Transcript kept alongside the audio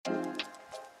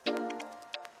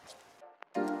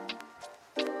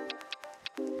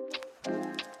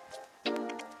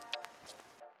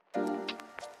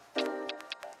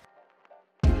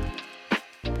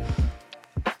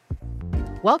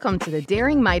Welcome to the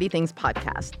Daring Mighty Things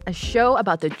podcast, a show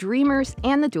about the dreamers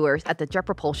and the doers at the Jet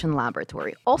Propulsion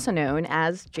Laboratory, also known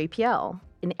as JPL.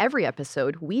 In every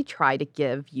episode, we try to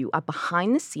give you a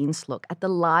behind-the-scenes look at the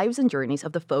lives and journeys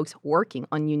of the folks working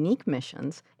on unique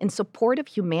missions in support of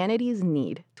humanity's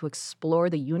need to explore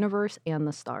the universe and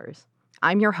the stars.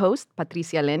 I'm your host,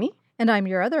 Patricia Lenny. And I'm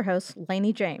your other host,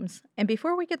 Lainey James. And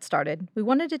before we get started, we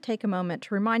wanted to take a moment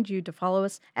to remind you to follow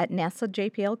us at NASA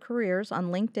JPL Careers on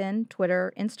LinkedIn,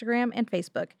 Twitter, Instagram, and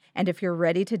Facebook. And if you're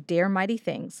ready to dare mighty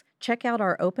things, check out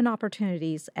our open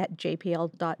opportunities at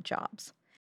jpl.jobs.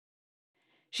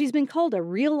 She's been called a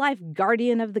real-life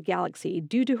guardian of the galaxy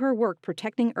due to her work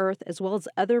protecting Earth as well as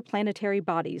other planetary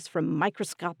bodies from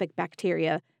microscopic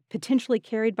bacteria potentially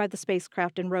carried by the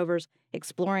spacecraft and rovers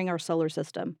exploring our solar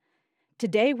system.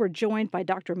 Today, we're joined by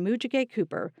Dr. Moogega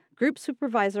Cooper, Group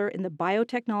Supervisor in the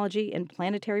Biotechnology and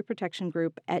Planetary Protection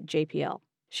Group at JPL.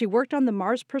 She worked on the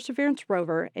Mars Perseverance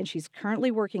rover, and she's currently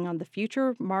working on the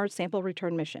future Mars sample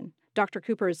return mission. Dr.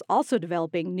 Cooper is also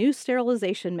developing new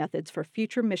sterilization methods for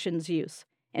future missions use.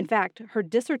 In fact, her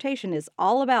dissertation is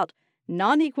all about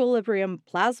non-equilibrium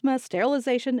plasma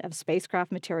sterilization of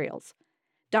spacecraft materials.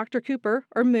 Dr. Cooper,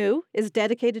 or Moo, is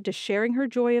dedicated to sharing her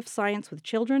joy of science with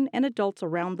children and adults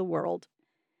around the world.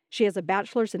 She has a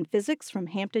bachelor's in physics from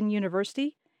Hampton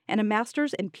University and a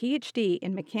master's and PhD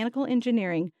in mechanical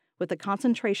engineering with a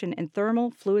concentration in thermal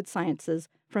fluid sciences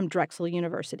from Drexel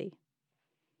University.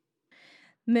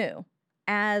 Moo,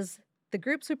 as the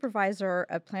Group Supervisor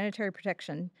of Planetary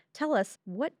Protection, tell us,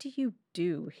 what do you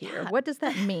do here? Yeah. What does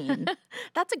that mean?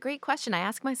 That's a great question. I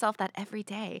ask myself that every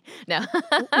day. No.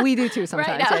 We do too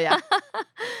sometimes, Right? yeah.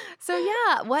 So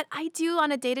what I do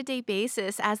on a day-to-day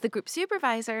basis as the group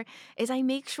supervisor is I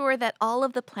make sure that all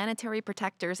of the planetary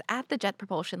protectors at the Jet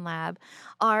Propulsion Lab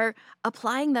are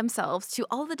applying themselves to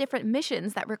all the different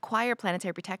missions that require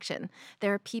planetary protection.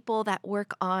 There are people that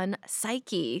work on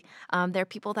Psyche. There are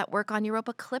people that work on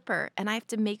Europa Clipper. And I have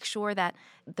to make sure that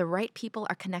the right people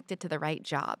are connected to the right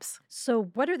jobs. So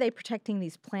what are they protecting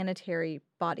these planetary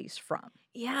bodies from?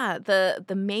 Yeah,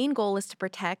 the main goal is to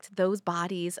protect those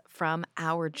bodies from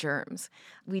our germs.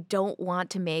 We don't want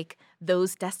to make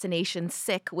those destinations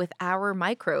sick with our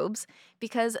microbes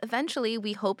because eventually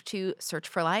we hope to search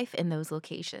for life in those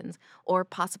locations or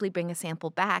possibly bring a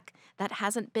sample back that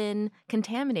hasn't been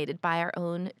contaminated by our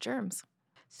own germs.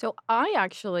 So I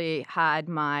actually had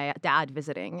my dad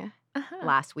visiting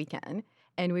last weekend,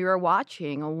 and we were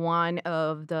watching one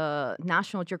of the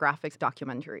National Geographic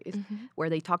documentaries where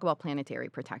they talk about planetary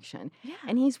protection. Yeah.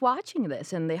 And he's watching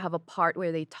this, and they have a part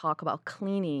where they talk about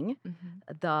cleaning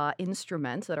the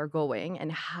instruments that are going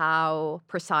and how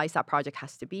precise that project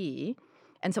has to be.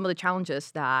 And some of the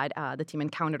challenges that the team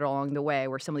encountered along the way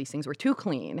where some of these things were too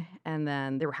clean, and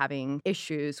then they were having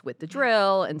issues with the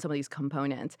drill and some of these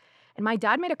components. And my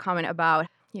dad made a comment about,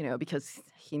 because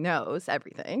he knows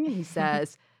everything, he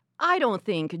says, I don't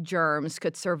think germs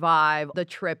could survive the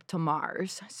trip to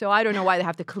Mars. So I don't know why they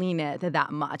have to clean it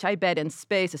that much. I bet in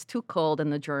space it's too cold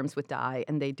and the germs would die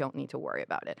and they don't need to worry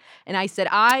about it. And I said,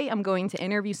 I am going to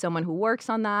interview someone who works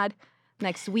on that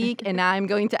next week, and I'm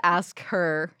going to ask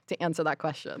her to answer that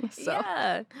question. So.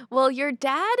 Yeah. Well, your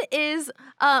dad is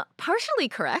partially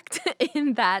correct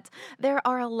in that there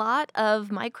are a lot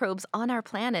of microbes on our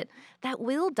planet that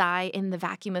will die in the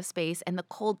vacuum of space and the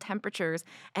cold temperatures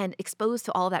and exposed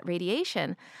to all that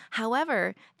radiation.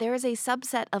 However, there is a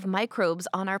subset of microbes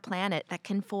on our planet that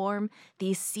can form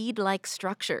these seed-like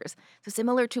structures. So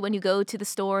similar to when you go to the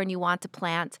store and you want to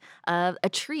plant a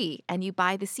tree and you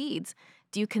buy the seeds.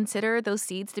 Do you consider those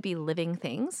seeds to be living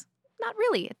things? Not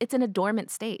really. It's in a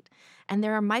dormant state. And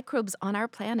there are microbes on our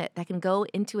planet that can go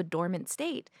into a dormant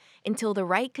state until the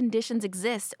right conditions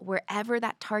exist wherever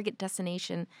that target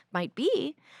destination might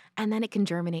be, and then it can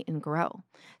germinate and grow.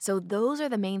 So those are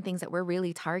the main things that we're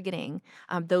really targeting,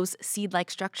 those seed-like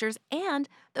structures and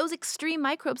those extreme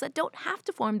microbes that don't have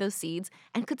to form those seeds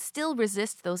and could still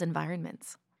resist those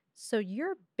environments. So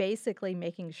you're basically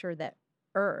making sure that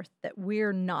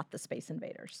we're not the space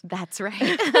invaders. That's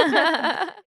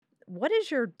right. What is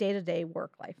your day-to-day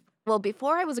work life? Well,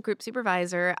 before I was a group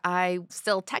supervisor, I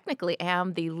still technically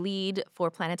am the lead for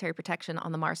planetary protection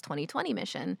on the Mars 2020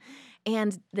 mission.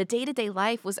 And the day-to-day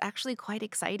life was actually quite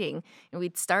exciting. And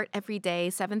we'd start every day,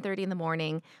 7:30 in the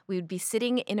morning. We would be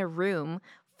sitting in a room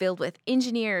filled with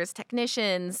engineers,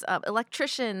 technicians,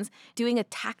 electricians, doing a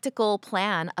tactical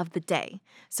plan of the day.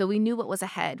 So we knew what was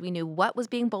ahead. We knew what was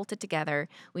being bolted together.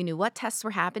 We knew what tests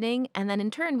were happening. And then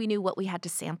in turn, we knew what we had to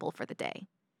sample for the day.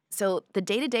 So the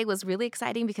day-to-day was really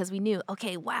exciting because we knew,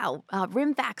 okay, wow,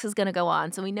 RimFax is going to go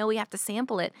on. So we know we have to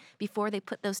sample it before they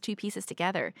put those two pieces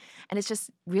together. And it's just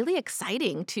really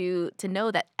exciting to know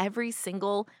that every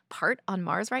single part on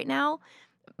Mars right now,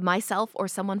 myself or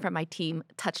someone from my team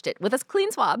touched it with a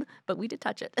clean swab, but we did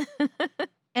touch it.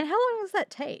 And how long does that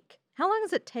take? How long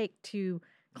does it take to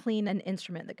clean an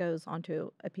instrument that goes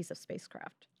onto a piece of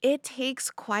spacecraft? It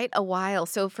takes quite a while.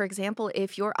 So, for example,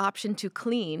 if your option to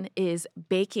clean is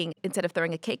baking instead of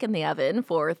throwing a cake in the oven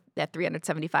for at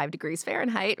 375 degrees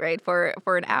Fahrenheit, right, for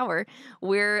an hour,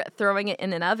 we're throwing it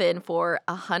in an oven for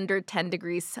 110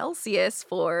 degrees Celsius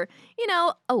for,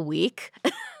 a week.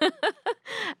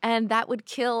 And that would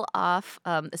kill off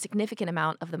a significant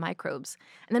amount of the microbes.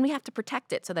 And then we have to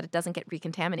protect it so that it doesn't get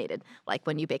recontaminated. Like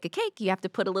when you bake a cake, you have to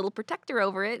put a little protector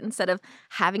over it instead of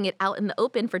having it out in the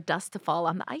open for dust to fall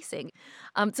on the icing.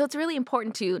 So it's really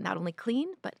important to not only clean,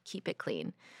 but keep it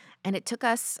clean. And it took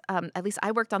us, at least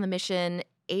I worked on the mission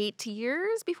 8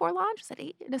 years before launch. Was that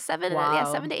 8? No, 7? Wow. Yeah,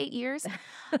 7 to 8 years.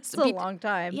 It's a long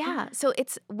time. Yeah. So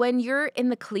it's when you're in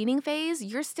the cleaning phase,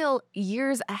 you're still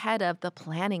years ahead of the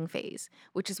planning phase,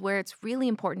 which is where it's really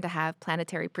important to have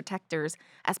planetary protectors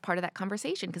as part of that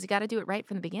conversation because you got to do it right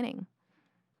from the beginning.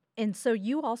 And so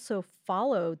you also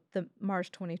followed the Mars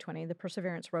 2020, the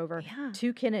Perseverance rover, Yeah.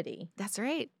 to Kennedy. That's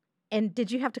right. And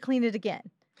did you have to clean it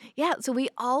again? Yeah, so we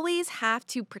always have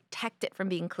to protect it from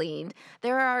being cleaned.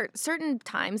 There are certain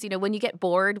times, when you get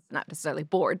bored, not necessarily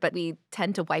bored, but we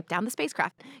tend to wipe down the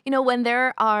spacecraft.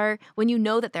 When you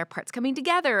know that there are parts coming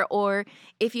together, or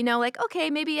if okay,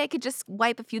 maybe I could just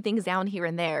wipe a few things down here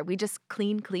and there. We just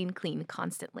clean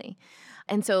constantly.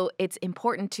 And so it's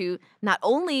important to not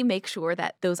only make sure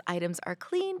that those items are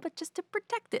clean, but just to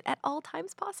protect it at all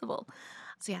times possible.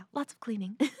 So yeah, lots of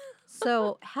cleaning.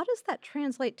 So how does that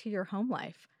translate to your home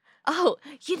life? Oh,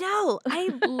 I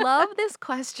love this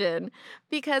question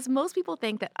because most people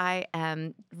think that I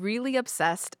am really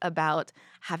obsessed about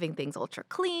having things ultra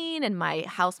clean and my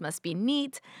house must be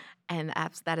neat. And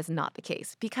that is not the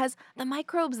case because the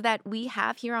microbes that we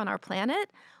have here on our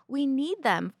planet, we need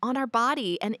them on our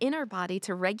body and in our body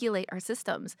to regulate our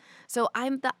systems. So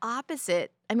I'm the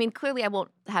opposite. I mean, clearly I won't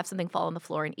have something fall on the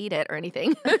floor and eat it or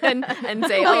anything and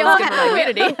say, oh, it's good for my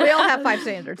immunity. We all have 5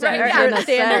 standards. Right, Right? yeah. The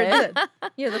standards.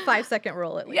 The 5-second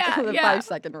rule at least. Yeah, The yeah.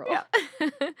 5-second rule. Yeah.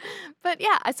 But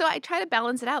yeah, so I try to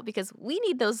balance it out because we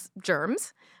need those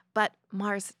germs, but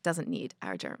Mars doesn't need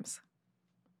our germs.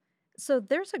 So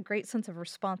there's a great sense of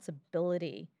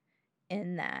responsibility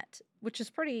in that, which is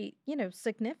pretty,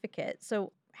 significant.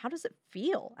 So how does it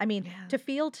feel? I mean,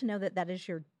 Yeah. to know that that is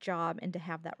your job and to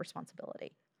have that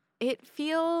responsibility. It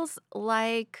feels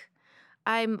like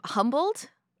I'm humbled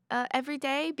every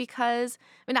day because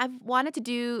I've wanted to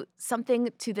do something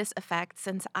to this effect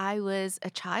since I was a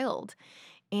child.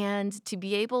 And to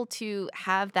be able to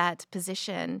have that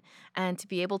position and to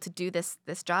be able to do this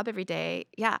job every day,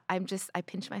 yeah, I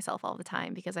pinch myself all the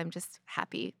time because I'm just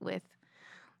happy with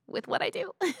what I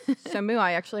do. So, Moo,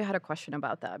 I actually had a question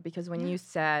about that because when you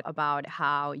said about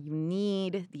how you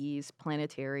need these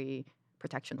planetary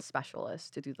protection specialists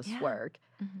to do this Yeah. work,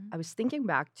 Mhm. I was thinking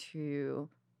back to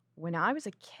when I was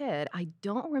a kid, I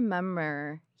don't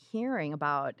remember hearing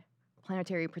about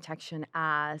planetary protection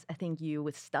as a thing you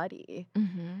would study.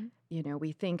 Mhm.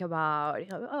 We think about,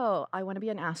 oh, I want to be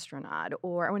an astronaut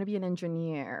or I want to be an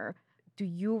engineer. Do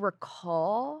you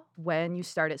recall when you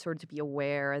started sort of to be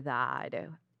aware that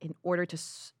in order to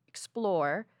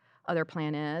explore other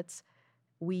planets,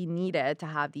 we needed to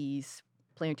have these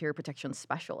planetary protection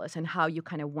specialists and how you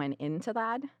kind of went into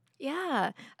that?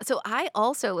 Yeah. So I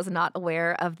also was not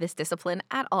aware of this discipline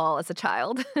at all as a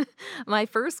child. My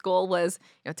first goal was,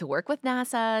 to work with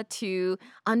NASA to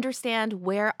understand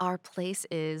where our place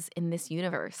is in this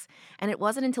universe. And it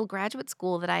wasn't until graduate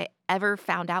school that I ever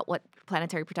found out what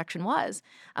planetary protection was.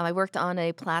 I worked on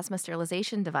a plasma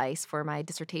sterilization device for my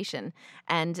dissertation,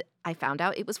 and I found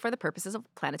out it was for the purposes of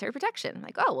planetary protection.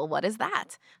 Like, oh, well, what is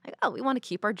that? Like, oh, we want to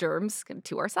keep our germs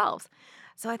to ourselves.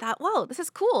 So I thought, whoa, this is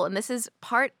cool. And this is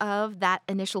part of that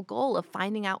initial goal of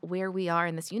finding out where we are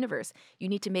in this universe. You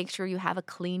need to make sure you have a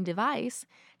clean device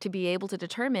to be able to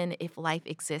determine if life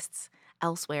exists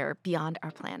elsewhere beyond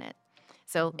our planet.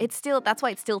 So that's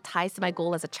why it still ties to my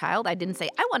goal as a child. I didn't say,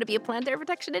 I want to be a planetary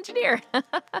protection engineer.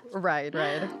 Right.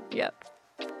 Yep.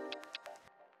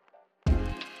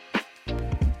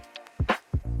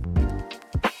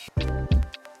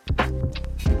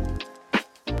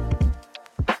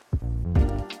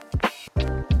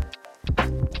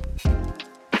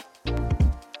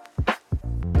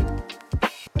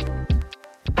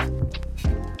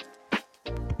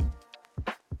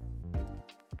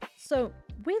 So,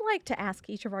 we like to ask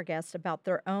each of our guests about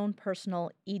their own personal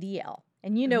EDL.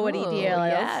 And you know what Oh,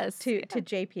 EDL is yes. to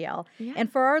JPL. Yeah. And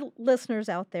for our listeners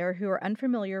out there who are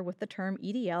unfamiliar with the term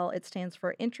EDL, it stands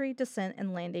for Entry, Descent,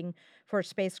 and Landing for a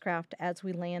spacecraft as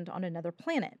we land on another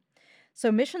planet.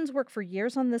 So missions work for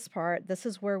years on this part. This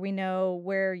is where we know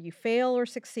where you fail or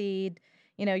succeed,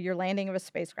 your landing of a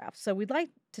spacecraft. So we'd like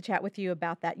to chat with you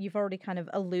about that. You've already kind of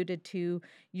alluded to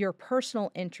your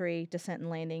personal entry, descent, and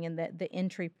landing, and the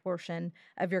entry portion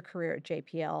of your career at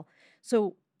JPL.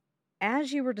 So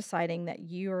as you were deciding that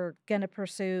you were going to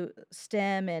pursue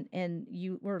STEM and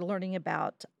you were learning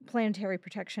about planetary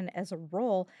protection as a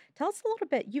role, tell us a little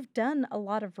bit. You've done a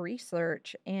lot of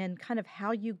research and kind of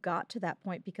how you got to that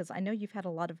point, because I know you've had a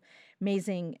lot of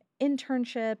amazing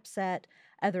internships at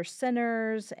other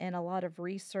centers and a lot of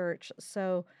research.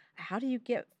 So, how do you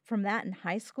get from that in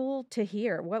high school to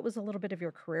here? What was a little bit of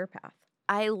your career path?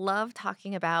 I love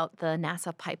talking about the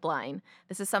NASA pipeline.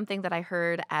 This is something that I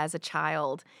heard as a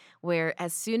child, where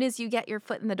as soon as you get your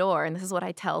foot in the door, and this is what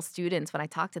I tell students when I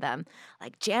talk to them,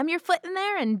 like jam your foot in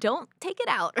there and don't take it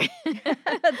out.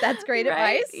 That's great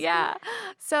Right? advice. Yeah.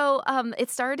 So it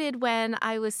started when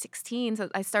I was 16. So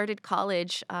I started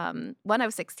college when I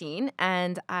was 16,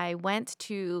 and I went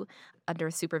to,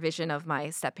 under supervision of my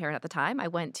step parent at the time, I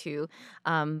went to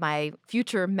my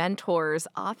future mentor's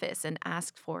office and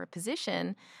asked for a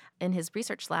position in his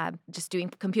research lab just doing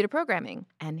computer programming.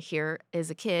 And here is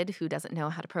a kid who doesn't know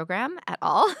how to program at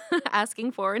all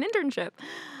asking for an internship.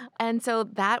 And so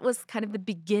that was kind of the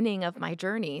beginning of my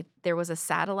journey. There was a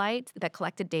satellite that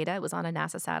collected data. It was on a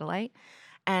NASA satellite.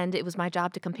 And it was my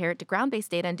job to compare it to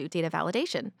ground-based data and do data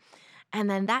validation. And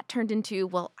then that turned into,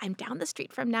 well, I'm down the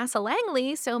street from NASA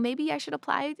Langley, so maybe I should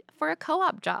apply for a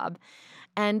co-op job.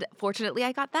 And fortunately,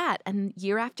 I got that. And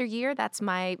year after year, that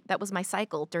was my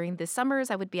cycle. During the summers,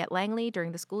 I would be at Langley.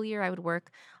 During the school year, I would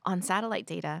work on satellite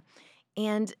data.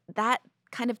 And that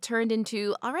kind of turned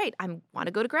into, all right, I want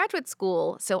to go to graduate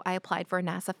school. So I applied for a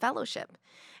NASA fellowship.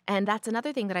 And that's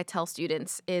another thing that I tell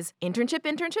students is internship,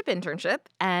 internship, internship,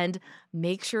 and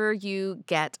make sure you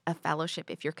get a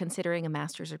fellowship if you're considering a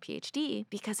master's or PhD,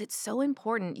 because it's so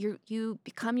important. You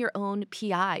become your own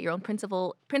PI, your own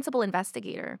principal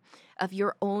investigator of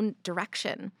your own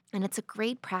direction. And it's a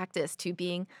great practice to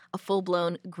being a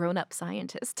full-blown grown-up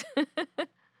scientist.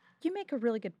 You make a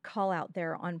really good call out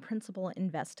there on principal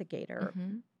investigator.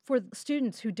 Mhm. For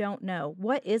students who don't know,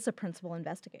 what is a principal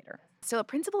investigator? So a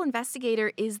principal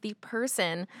investigator is the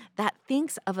person that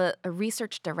thinks of a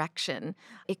research direction.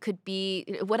 It could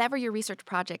be whatever your research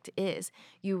project is.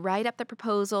 You write up the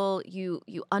proposal, you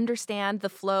understand the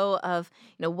flow of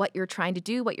what you're trying to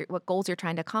do, what goals you're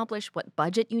trying to accomplish, what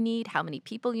budget you need, how many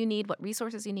people you need, what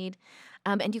resources you need,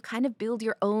 and you kind of build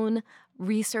your own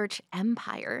research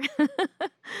empire,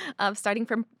 starting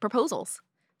from proposals.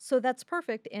 So that's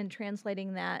perfect in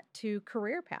translating that to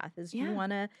career path is you Yeah.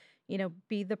 want to,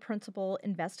 be the principal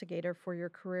investigator for your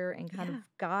career and kind Yeah. of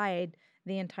guide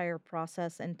the entire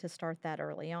process and to start that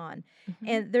early on. Mhm.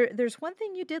 And there's one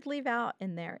thing you did leave out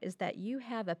in there is that you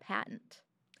have a patent.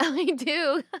 I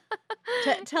do.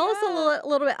 Tell us a Yeah.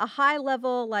 little bit, a high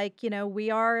level, like,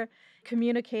 we are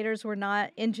communicators, we're not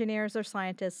engineers or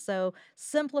scientists. So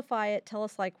simplify it. Tell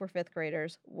us like we're fifth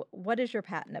graders. What is your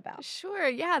patent about? Sure,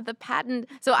 yeah, the patent.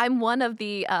 So I'm one of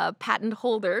the patent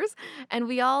holders, and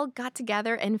we all got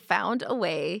together and found a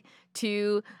way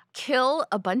to kill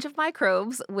a bunch of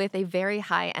microbes with a very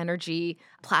high energy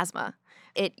plasma.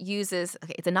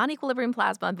 It's a non-equilibrium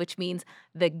plasma, which means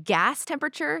the gas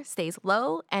temperature stays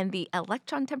low and the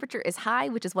electron temperature is high,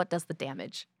 which is what does the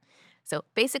damage. So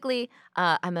basically,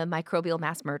 I'm a microbial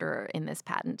mass murderer in this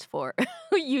patent for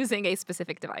using a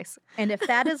specific device. And if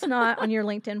that is not on your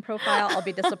LinkedIn profile, I'll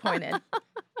be disappointed.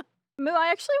 Moo,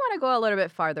 I actually want to go a little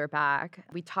bit farther back.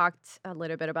 We talked a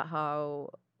little bit about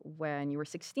how when you were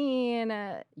 16,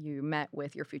 you met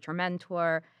with your future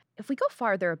mentor. If we go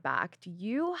farther back, do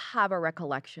you have a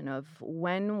recollection of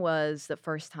when was the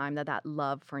first time that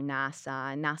love for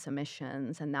NASA and NASA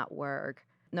missions and that work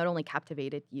not only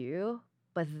captivated you,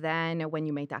 but then when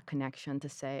you made that connection to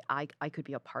say, I could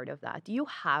be a part of that? Do you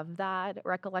have that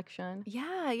recollection?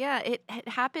 Yeah. It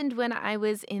happened when I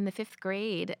was in the 5th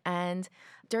grade. And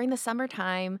during the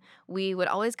summertime, we would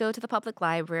always go to the public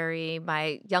library.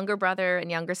 My younger brother and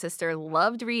younger sister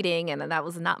loved reading, and that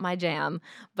was not my jam.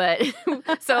 But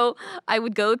so I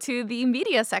would go to the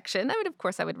media section. Of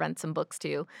course, I would rent some books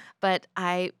too. But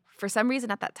I, for some reason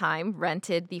at that time,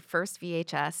 rented the first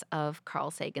VHS of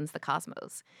Carl Sagan's The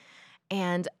Cosmos.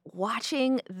 And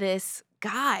watching this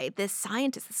guy, this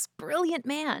scientist, this brilliant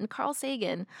man, Carl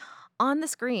Sagan, on the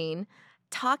screen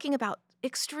talking about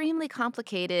extremely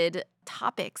complicated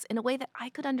topics in a way that I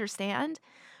could understand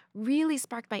really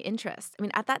sparked my interest. I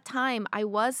mean, at that time, I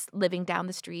was living down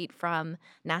the street from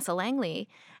NASA Langley,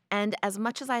 and as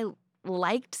much as I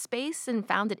liked space and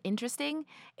found it interesting,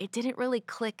 it didn't really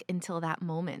click until that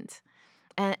moment.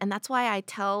 And that's why I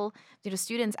tell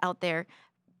students out there,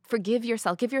 forgive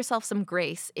yourself, give yourself some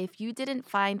grace. If you didn't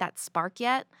find that spark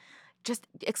yet, just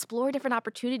explore different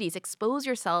opportunities, expose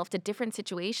yourself to different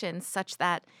situations such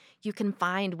that you can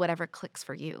find whatever clicks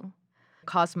for you.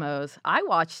 Cosmos, I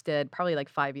watched it probably like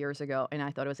 5 years ago, and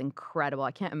I thought it was incredible.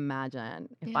 I can't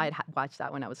imagine if I Yeah. had watched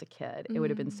that when I was a kid. It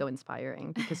would have been Mm. so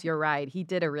inspiring because you're right. He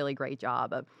did a really great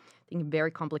job of thinking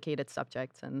very complicated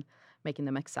subjects and making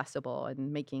them accessible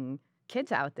and making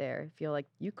kids out there feel like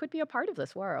you could be a part of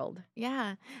this world.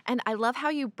 Yeah. And I love how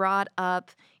you brought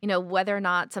up, whether or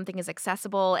not something is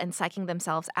accessible and psyching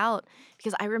themselves out.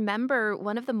 Because I remember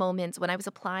one of the moments when I was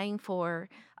applying for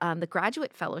the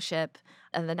graduate fellowship,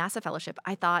 the NASA fellowship,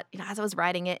 I thought, as I was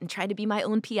writing it and trying to be my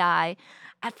own PI,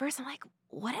 at first I'm like,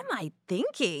 what am I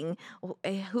thinking?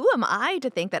 Who am I to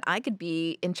think that I could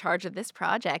be in charge of this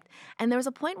project? And there was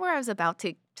a point where I was about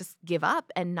to just give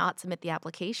up and not submit the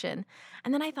application.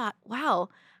 And then I thought, wow,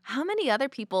 how many other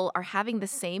people are having the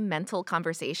same mental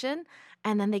conversation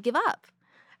and then they give up?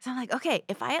 So I'm like, okay,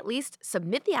 if I at least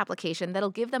submit the application,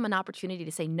 that'll give them an opportunity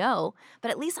to say no,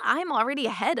 but at least I'm already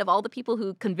ahead of all the people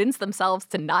who convince themselves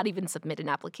to not even submit an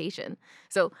application.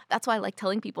 So that's why I like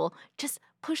telling people, just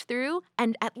push through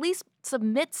and at least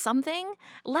submit something.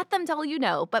 Let them tell you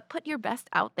no, but put your best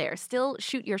out there. Still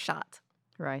shoot your shot.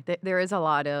 Right. There is a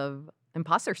lot of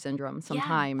imposter syndrome Yeah.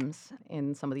 sometimes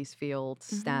in some of these fields,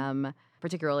 Mhm. STEM,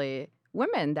 particularly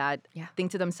women that Yeah.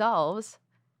 think to themselves,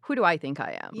 who do I think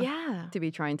I am Yeah. to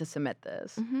be trying to submit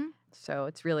this? Hmm. So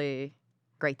it's really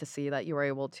great to see that you were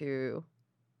able to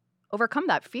overcome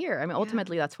that fear. I mean, Yeah.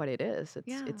 ultimately, that's what it is.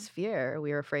 Yeah. It's fear.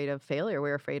 We're afraid of failure.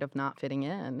 We're afraid of not fitting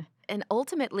in. And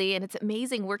ultimately, and it's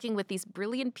amazing working with these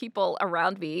brilliant people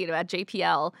around me, at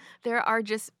JPL, there are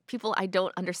just people I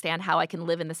don't understand how I can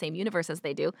live in the same universe as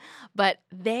they do. But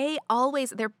their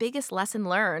biggest lesson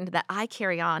learned that I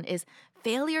carry on is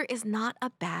failure is not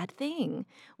a bad thing.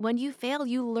 When you fail,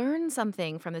 you learn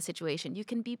something from the situation. You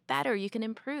can be better, you can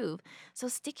improve. So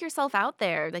stick yourself out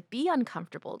there, like be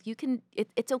uncomfortable.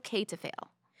 It's okay to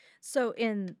fail. So,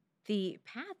 in the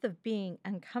path of being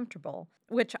uncomfortable,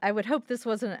 which I would hope this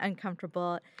wasn't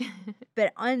uncomfortable,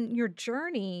 but on your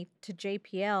journey to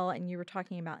JPL, and you were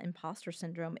talking about imposter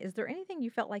syndrome, is there anything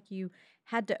you felt like you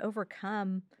had to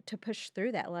overcome to push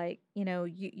through that? Like,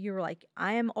 you were like,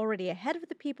 I am already ahead of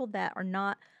the people that are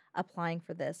not applying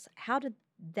for this. How did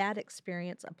that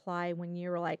experience apply when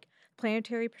you were like,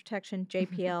 planetary protection,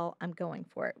 JPL, I'm going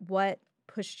for it? What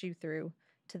pushed you through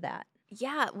to that?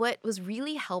 Yeah, what was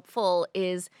really helpful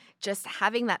is just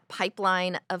having that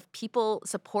pipeline of people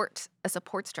a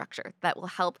support structure that will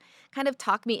help kind of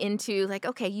talk me into like,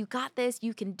 okay, you got this,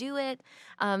 you can do it.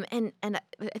 And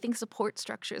I think support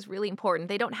structure is really important.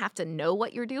 They don't have to know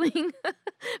what you're doing.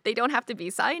 They don't have to be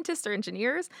scientists or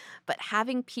engineers, but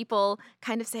having people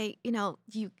kind of say,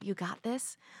 you got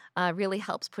this, really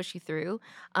helps push you through.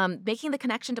 Making the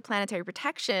connection to planetary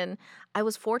protection, I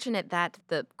was fortunate that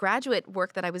the graduate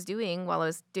work that I was doing while I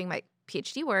was doing my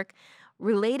PhD work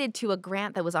related to a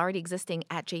grant that was already existing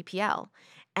at JPL.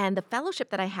 And the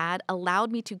fellowship that I had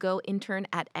allowed me to go intern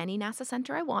at any NASA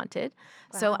center I wanted.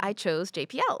 So Wow. I chose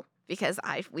JPL because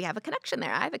we have a connection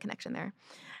there. I have a connection there.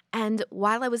 And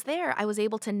while I was there, I was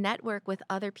able to network with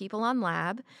other people on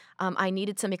lab. I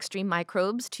needed some extreme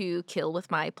microbes to kill with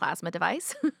my plasma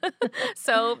device.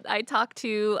 So I talked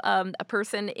to a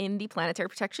person in the planetary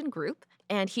protection group,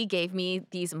 and he gave me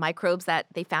these microbes that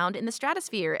they found in the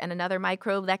stratosphere and another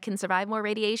microbe that can survive more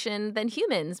radiation than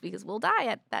humans because we'll die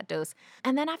at that dose.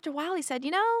 And then after a while, he said,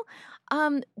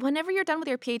 whenever you're done with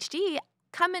your PhD,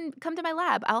 come to my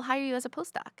lab. I'll hire you as a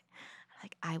postdoc.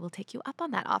 Like, I will take you up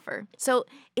on that offer. So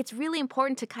it's really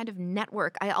important to kind of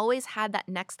network. I always had that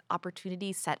next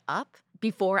opportunity set up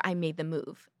before I made the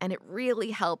move. And it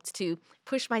really helped to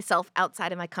push myself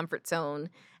outside of my comfort zone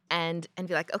and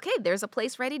be like, okay, there's a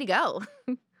place ready to go.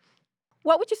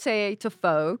 What would you say to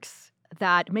folks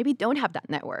that maybe don't have that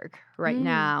network right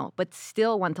now, but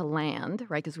still want to land,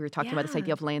 right? Because we were talking about this idea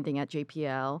Yeah. of landing at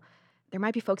JPL. There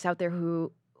might be folks out there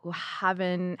who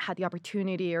haven't had the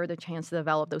opportunity or the chance to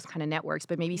develop those kind of networks,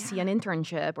 but maybe see an Yeah.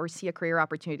 internship or see a career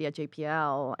opportunity at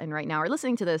JPL, and right now are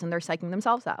listening to this and they're psyching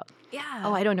themselves out. Yeah.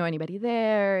 Oh, I don't know anybody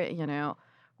there.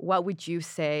 What would you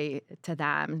say to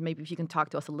them? Maybe if you can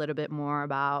talk to us a little bit more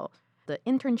about the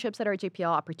internships that are at JPL,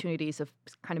 opportunities of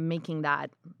kind of making that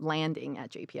landing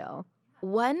at JPL.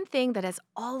 One thing that has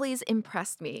always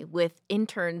impressed me with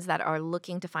interns that are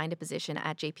looking to find a position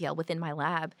at JPL within my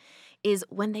lab is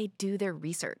when they do their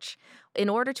research. In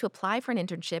order to apply for an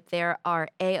internship, there are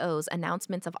AOs,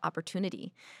 announcements of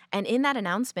opportunity. And in that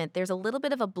announcement, there's a little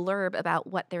bit of a blurb about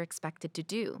what they're expected to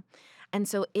do. And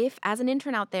so if, as an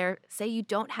intern out there, say you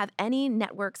don't have any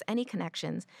networks, any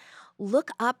connections,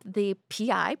 look up the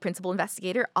PI, principal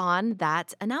investigator, on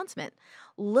that announcement.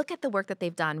 Look at the work that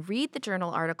they've done, read the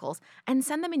journal articles, and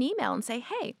send them an email and say,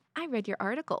 hey, I read your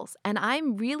articles, and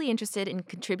I'm really interested in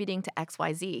contributing to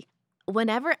XYZ.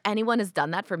 Whenever anyone has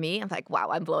done that for me, I'm like, wow,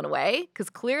 I'm blown away,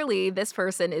 because clearly this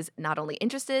person is not only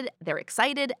interested, they're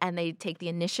excited, and they take the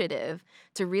initiative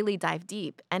to really dive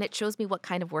deep. And it shows me what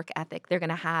kind of work ethic they're going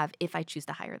to have if I choose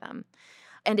to hire them.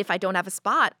 And if I don't have a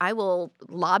spot, I will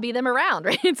lobby them around,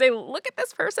 right? And say, look at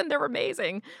this person, they're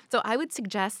amazing. So I would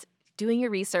suggest doing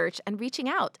your research and reaching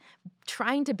out,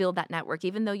 trying to build that network,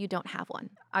 even though you don't have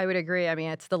one. I would agree. I mean,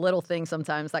 it's the little things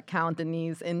sometimes that count in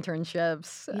these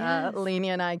internships. Yes. Lainey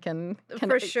and I can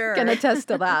For sure. can attest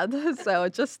to that. So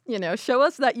just, show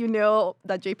us that you know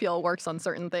that JPL works on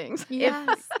certain things.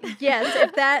 Yes. Yes,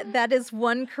 if that is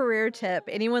one career tip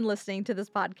anyone listening to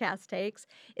this podcast takes,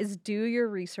 is do your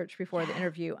research before the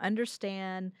interview.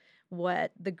 Understand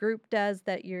what the group does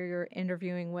that you're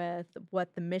interviewing with,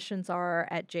 what the missions are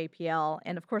at JPL.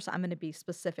 And of course, I'm going to be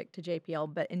specific to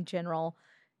JPL, but in general,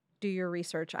 do your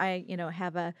research. I,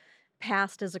 have a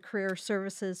past as a career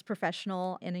services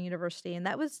professional in a university, and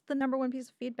that was the number one piece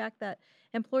of feedback that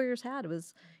employers had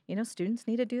was, students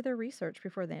need to do their research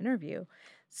before the interview.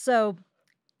 So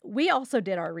we also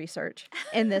did our research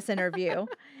in this interview.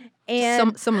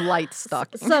 And some light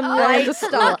stalking. Some light Just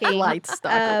stalking light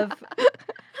stalking.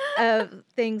 of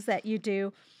things that you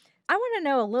do. I want to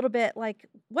know a little bit, like,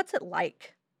 what's it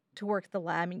like to work at the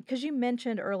lab? I mean, because you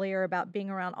mentioned earlier about being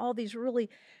around all these really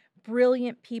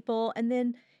brilliant people, and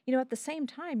then, at the same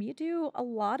time, you do a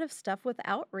lot of stuff with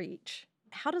outreach.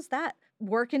 How does that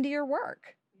work into your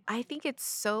work? I think it's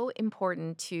so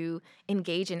important to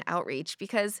engage in outreach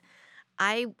because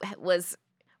I was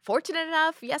fortunate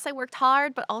enough. Yes, I worked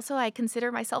hard, but also I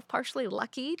consider myself partially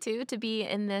lucky too to be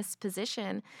in this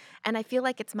position. And I feel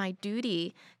like it's my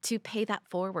duty to pay that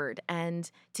forward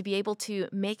and to be able to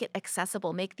make it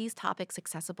accessible, make these topics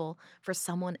accessible for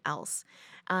someone else.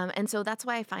 And so that's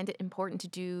why I find it important to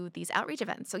do these outreach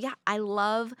events. So yeah, I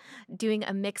love doing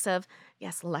a mix of,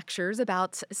 yes, lectures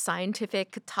about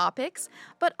scientific topics,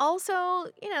 but also,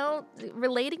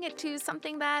 relating it to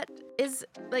something that is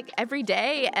like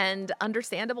everyday and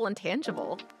understandable and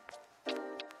tangible.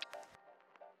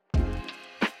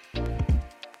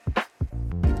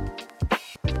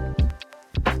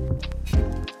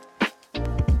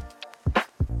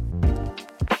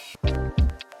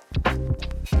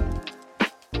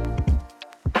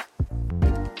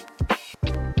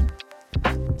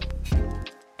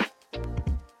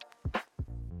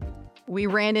 We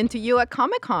ran into you at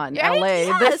Comic-Con Right? LA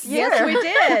Yes. this year. Yes, we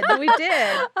did. We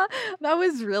did. That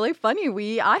was really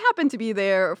funny. I happened to be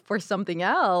there for something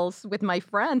else with my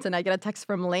friends, and I get a text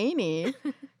from Lainey.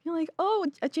 You're like, oh,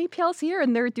 JPL's here,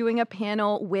 and they're doing a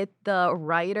panel with the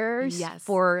writers Yes.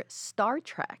 for Star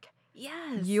Trek.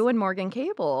 Yes. You and Morgan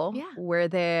Cable were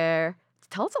there.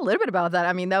 Tell us a little bit about that.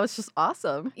 I mean, that was just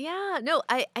awesome. Yeah, no,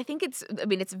 I think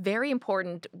it's very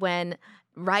important when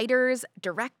writers,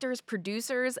 directors,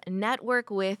 producers network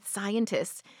with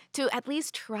scientists to at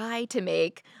least try to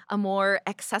make a more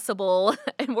accessible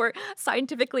and more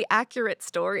scientifically accurate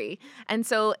story. And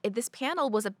so this panel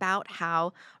was about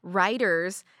how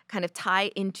writers kind of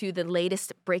tie into the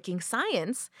latest breaking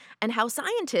science and how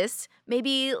scientists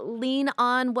maybe lean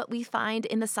on what we find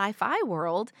in the sci-fi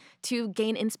world to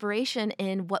gain inspiration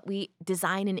in what we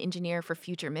design and engineer for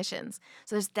future missions.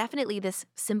 So there's definitely this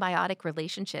symbiotic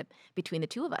relationship between the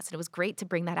two of us, and it was great to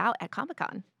bring that out at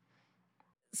Comic-Con.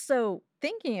 So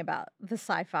thinking about the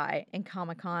sci-fi and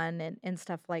Comic-Con and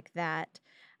stuff like that,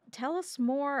 tell us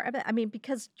more about,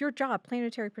 because your job,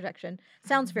 planetary protection,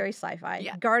 sounds very sci-fi.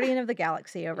 Yeah. Guardian of the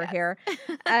Galaxy over Yes. here.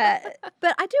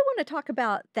 But I do want to talk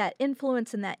about that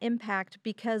influence and that impact,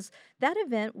 because that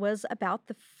event was about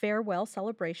the farewell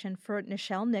celebration for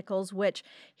Nichelle Nichols, which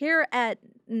here at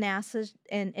NASA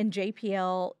and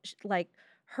JPL, like,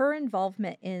 her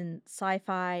involvement in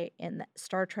sci-fi and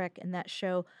Star Trek and that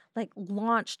show, like,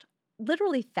 launched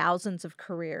literally thousands of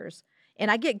careers. And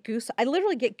I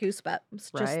literally get goosebumps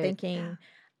just Right. thinking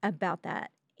about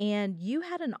that. And you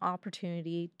had an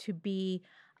opportunity to be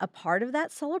a part of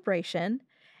that celebration.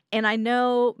 And I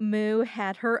know Moo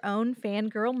had her own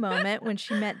fangirl moment when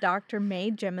she met Dr. Mae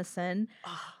Jemison.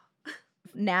 Oh.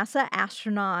 NASA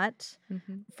astronaut,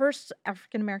 Mm-hmm. first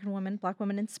African-American woman, Black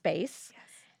woman in space. Yes.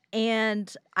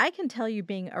 And I can tell you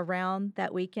being around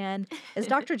that weekend is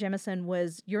Dr. Jemison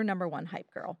was your number one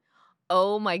hype girl.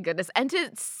 Oh my goodness. And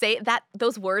to say that,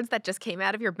 those words that just came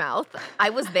out of your mouth, I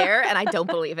was there and I don't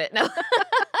believe it. No.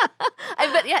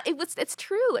 But yeah, it's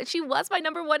true. She was my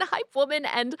number one hype woman,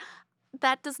 and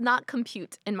that does not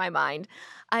compute in my mind.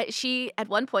 She, at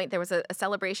one point, there was a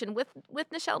celebration with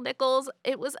Nichelle Nichols.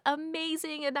 It was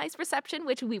amazing, a nice reception,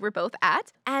 which we were both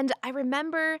at. And I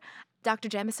remember Dr.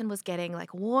 Jemison was getting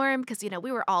like warm because,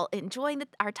 we were all enjoying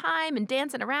our time and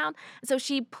dancing around. So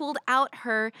she pulled out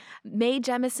her Mae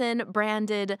Jemison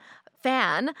branded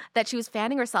fan that she was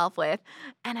fanning herself with.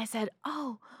 And I said,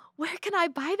 oh, where can I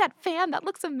buy that fan? That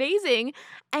looks amazing.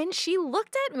 And she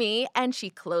looked at me and she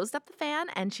closed up the fan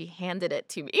and she handed it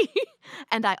to me.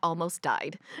 And I almost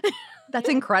died. That's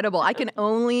incredible. I can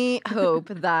only hope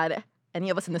that any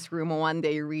of us in this room will one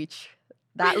day reach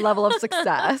that level of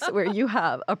success where you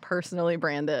have a personally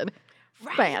branded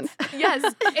fan.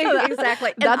 Yes,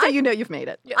 Exactly. That's how you know you've made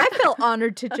it. I felt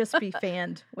honored to just be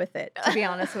fanned with it, to be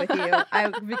honest with you.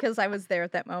 Because I was there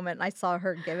at that moment and I saw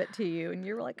her give it to you and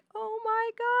you were like, oh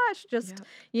my gosh. Just,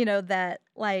 that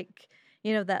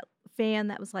fan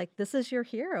that was like, this is your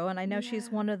hero. And I know she's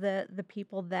one of the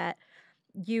people that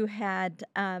you had,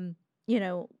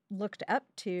 looked up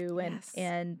to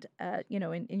and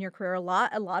in your career, a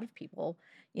lot of people,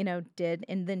 did.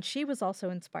 And then she was also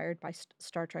inspired by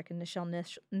Star Trek and Nichelle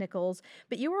Nichols.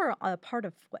 But you were a part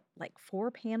of what, like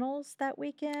 4 panels that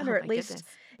weekend, or Oh, my goodness.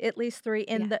 at least 3.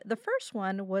 And Yeah. the first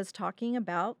one was talking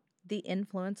about the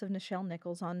influence of Nichelle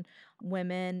Nichols on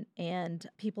women and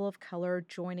people of color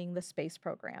joining the space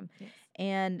program. Yes.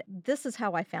 And this is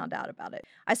how I found out about it.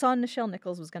 I saw Nichelle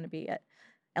Nichols was going to be at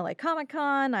LA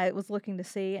Comic-Con. I was looking to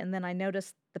see, and then I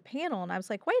noticed the panel, and I was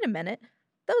like, wait a minute,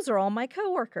 those are all my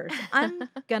coworkers. I'm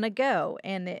going to go.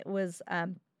 And it was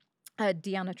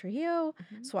Deanna Trujillo,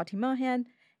 Swati Mohan,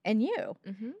 and you.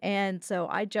 And so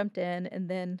I jumped in, and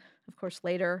then, of course,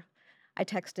 later I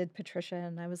texted Patricia,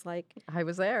 and I was like... I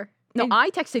was there. No, And I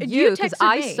texted you you because texted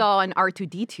I me. saw an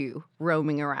R2D2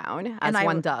 roaming around, as I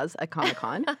one w- does at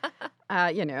Comic-Con.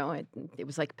 It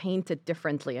was like painted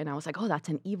differently, and I was like, oh, that's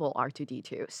an evil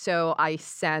R2D2. So I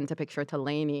sent a picture to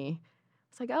Lainey.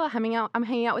 It's like, oh, I'm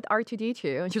hanging out with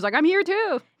R2D2. And she was like, I'm here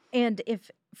too. And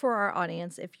for our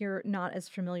audience, if you're not as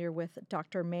familiar with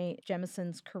Dr. Mae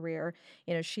Jemison's career,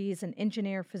 she's an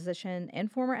engineer, physician,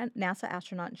 and former NASA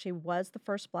astronaut, and she was the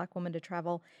first Black woman to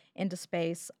travel into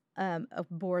space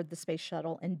aboard the space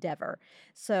shuttle Endeavour.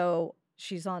 So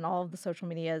she's on all of the social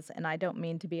medias, and I don't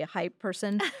mean to be a hype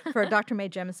person for Dr. Mae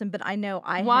Jemison, but I know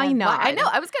Why have... not? I know.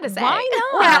 I was going to say. Why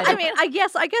not? Well, I mean, I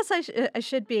guess I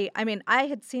should be. I mean, I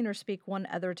had seen her speak one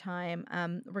other time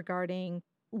regarding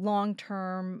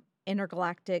long-term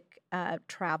intergalactic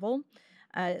travel.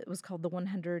 It was called the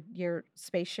 100-Year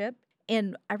Spaceship.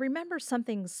 And I remember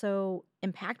something so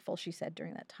impactful she said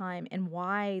during that time, and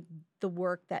why the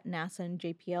work that NASA and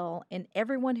JPL and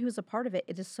everyone who's a part of it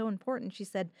is so important. She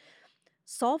said,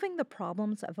 solving the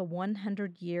problems of a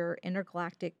 100-year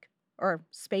intergalactic or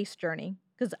space journey,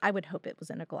 because I would hope it was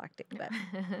intergalactic, but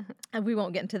and we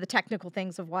won't get into the technical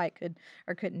things of why it could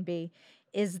or couldn't be,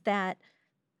 is that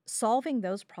solving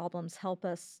those problems help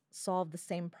us solve the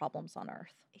same problems on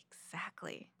Earth.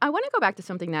 Exactly. I want to go back to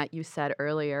something that you said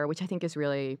earlier, which I think is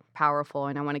really powerful,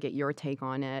 and I want to get your take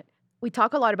on it. We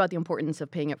talk a lot about the importance of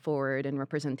paying it forward and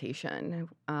representation.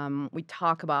 We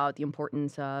talk about the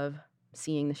importance of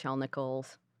seeing Nichelle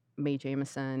Nichols, Mae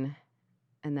Jemison,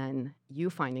 and then you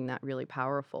finding that really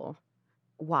powerful.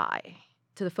 Why?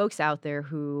 To the folks out there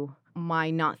who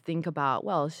might not think about,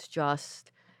 well, it's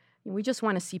just, we just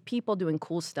want to see people doing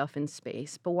cool stuff in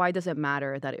space, but why does it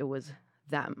matter that it was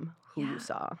them who you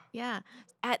saw? Yeah.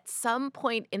 At some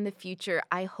point in the future,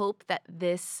 I hope that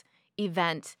this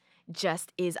event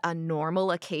just is a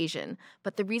normal occasion.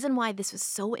 But the reason why this was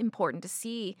so important to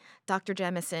see Dr.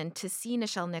 Jemison, to see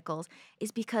Nichelle Nichols,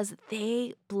 is because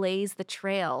they blazed the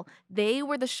trail. They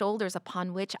were the shoulders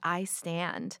upon which I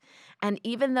stand. And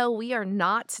even though we are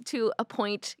not to a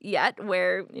point yet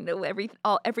where,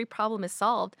 every problem is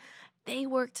solved, they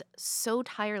worked so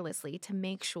tirelessly to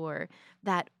make sure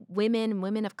that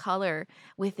women of color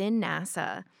within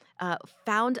NASA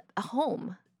found a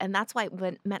home. And that's why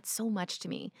it meant so much to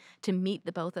me to meet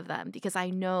the both of them, because I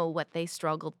know what they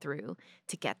struggled through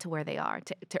to get to where they are,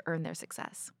 to earn their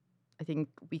success. I think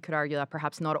we could argue that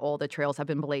perhaps not all the trails have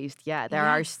been blazed yet. There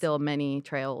are Yes. still many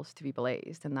trails to be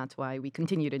blazed, and that's why we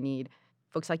continue to need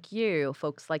folks like you,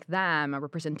 folks like them, a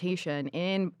representation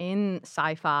in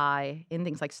sci-fi, in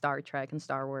things like Star Trek and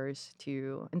Star Wars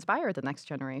to inspire the next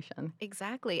generation.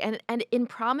 Exactly. And in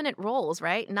prominent roles,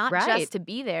 right? Not Right. just to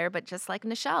be there, but just like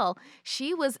Nichelle,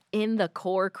 she was in the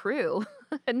core crew.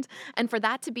 And for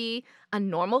that to be a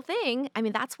normal thing, I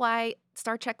mean, that's why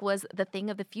Star Trek was the thing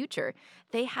of the future.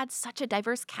 They had such a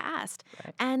diverse cast.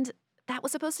 Right. And that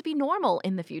was supposed to be normal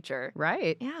in the future.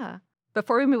 Right. Yeah.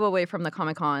 Before we move away from the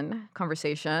Comic-Con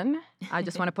conversation, I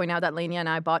just want to point out that Lainey and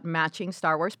I bought matching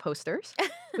Star Wars posters.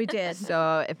 We did.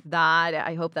 So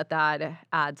I hope that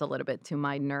adds a little bit to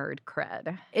my nerd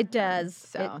cred. It does.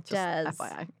 So It just does.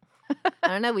 FYI. I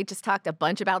don't know. We just talked a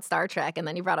bunch about Star Trek, and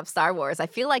then you brought up Star Wars. I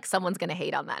feel like someone's going to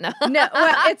hate on that. No,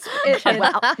 well,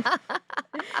 Well.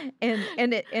 and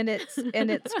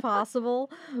it's possible,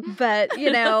 but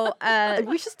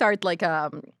We should start like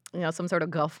some sort of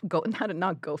not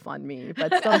GoFundMe,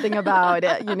 but something about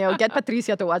get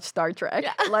Patricia to watch Star Trek.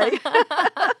 Yeah.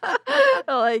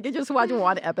 Like you just watch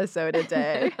one episode a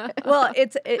day. well,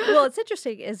 it's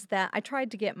interesting is that I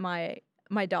tried to get my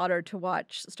daughter to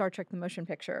watch Star Trek the Motion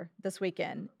Picture this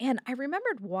weekend, and I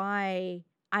remembered why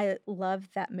I loved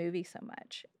that movie so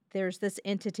much. There's this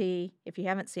entity, if you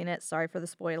haven't seen it, sorry for the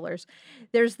spoilers.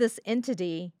 There's this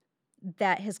entity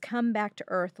that has come back to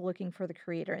Earth looking for the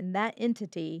creator, and that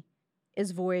entity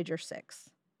is Voyager 6.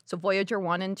 So Voyager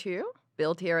 1 and 2,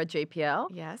 built here at JPL.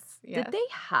 Yes. Did they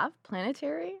have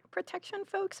planetary protection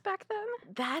folks back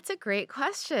then? That's a great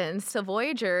question. So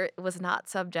Voyager was not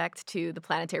subject to the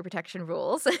planetary protection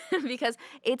rules because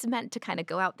it's meant to kind of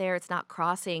go out there. It's not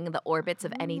crossing the orbits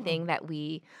of anything that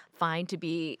we find to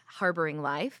be harboring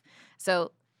life.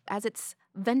 So as it's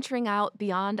venturing out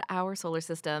beyond our solar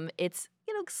system, it's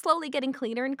slowly getting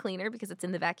cleaner and cleaner because it's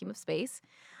in the vacuum of space.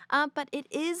 But it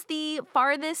is the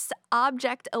farthest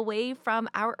object away from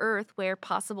our Earth where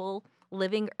possible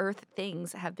living Earth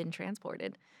things have been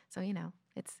transported. So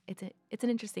it's an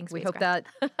interesting spacecraft.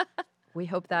 We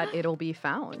hope that it'll be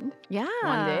found. Yeah.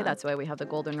 One day. That's why we have the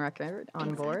golden record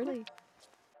on board.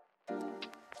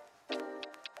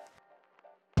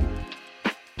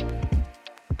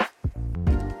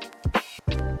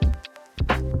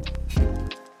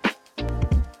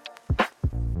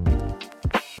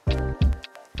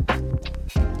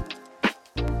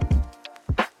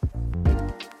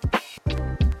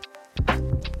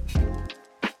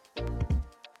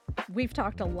 We've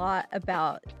talked a lot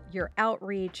about your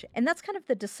outreach, and that's kind of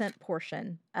the descent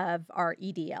portion of our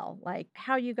EDL, like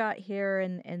how you got here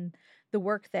and the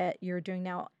work that you're doing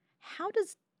now. How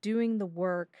does doing the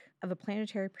work of a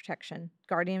planetary protection,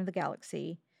 Guardian of the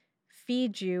Galaxy,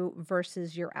 feed you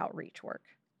versus your outreach work?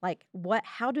 Like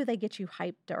how do they get you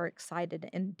hyped or excited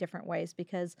in different ways?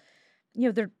 Because,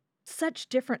 they're such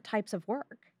different types of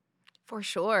work. For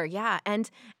sure, yeah, and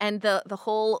the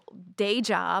whole day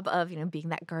job of being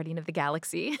that guardian of the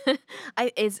galaxy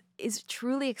is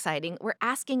truly exciting. We're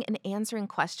asking and answering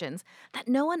questions that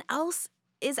no one else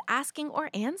is asking or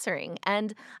answering,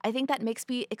 and I think that makes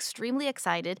me extremely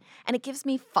excited, and it gives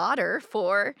me fodder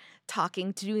for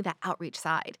talking to doing that outreach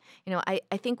side. I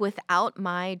think without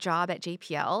my job at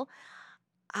JPL,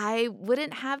 I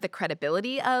wouldn't have the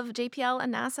credibility of JPL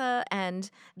and NASA and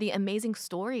the amazing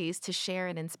stories to share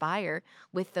and inspire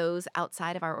with those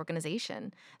outside of our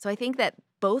organization. So I think that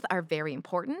both are very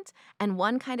important, and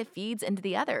one kind of feeds into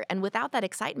the other. And without that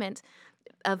excitement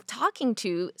of talking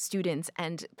to students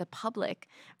and the public,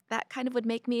 that kind of would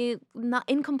make me not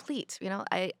incomplete.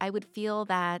 I would feel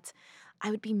that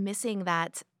I would be missing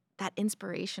that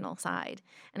inspirational side.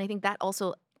 And I think that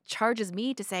also charges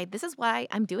me to say, this is why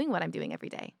I'm doing what I'm doing every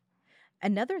day.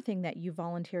 Another thing that you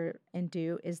volunteer and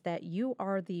do is that you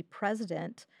are the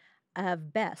president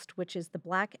of BEST, which is the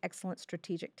Black Excellence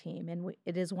Strategic Team, and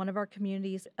it is one of our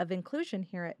communities of inclusion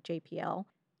here at JPL.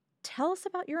 Tell us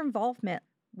about your involvement.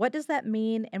 What does that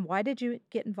mean, and why did you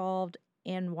get involved,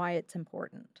 and why it's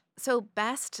important? So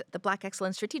BEST, the Black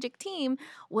Excellence Strategic Team,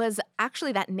 was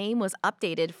actually, that name was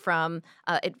updated from,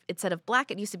 instead of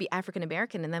Black, it used to be African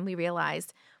American, and then we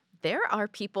realized there are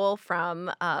people from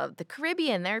the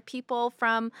Caribbean, there are people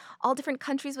from all different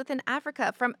countries within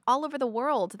Africa, from all over the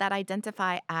world that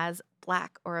identify as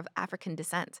Black or of African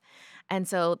descent. And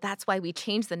so that's why we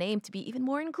changed the name to be even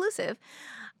more inclusive.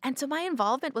 And so my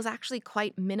involvement was actually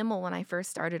quite minimal when I first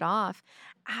started off.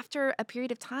 After a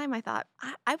period of time, I thought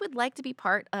I would like to be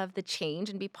part of the change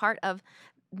and be part of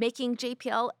making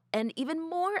JPL an even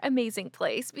more amazing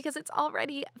place, because it's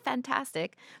already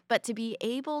fantastic. But to be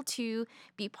able to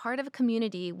be part of a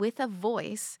community with a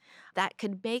voice that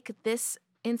could make this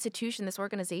institution, this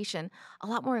organization, a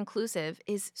lot more inclusive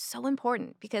is so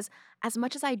important, because as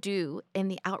much as I do in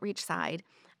the outreach side,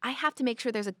 I have to make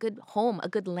sure there's a good home, a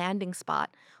good landing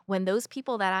spot when those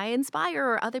people that I inspire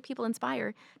or other people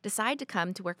inspire decide to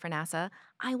come to work for NASA.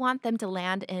 I want them to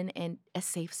land in a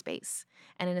safe space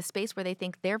and in a space where they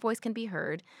think their voice can be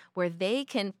heard, where they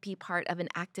can be part of an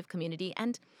active community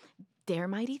and dare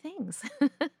mighty things.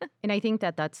 And I think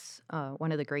that that's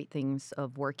one of the great things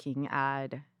of working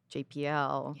at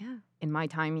JPL. Yeah. In my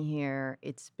time here,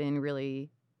 it's been really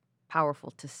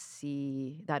powerful to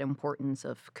see that importance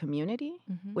of community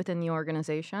within the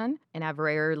organization. And I've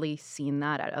rarely seen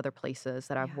that at other places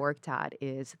that I've worked at,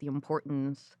 is the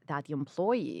importance that the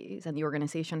employees and the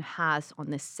organization has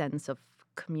on this sense of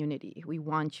community. We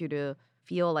want you to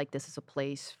feel like this is a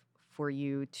place for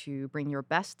you to bring your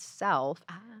best self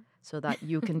so that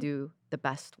you can do the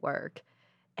best work.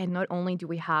 And not only do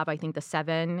we have, I think, the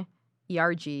 7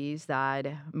 ERGs that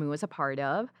Moo is a part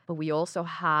of, but we also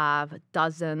have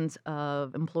dozens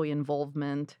of employee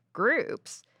involvement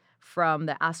groups, from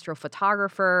the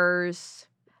astrophotographers,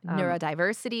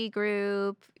 neurodiversity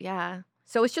group. Yeah.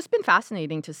 So it's just been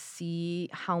fascinating to see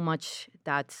how much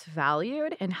that's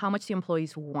valued and how much the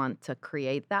employees want to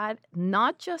create that,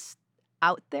 not just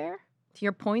out there, to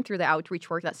your point, through the outreach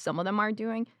work that some of them are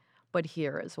doing, but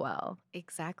here as well.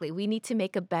 Exactly. We need to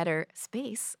make a better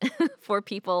space for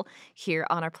people here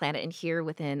on our planet and here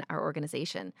within our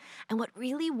organization. And what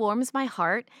really warms my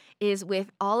heart is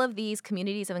with all of these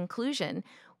communities of inclusion,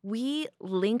 we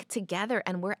link together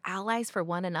and we're allies for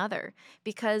one another,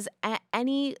 because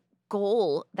any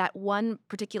goal that one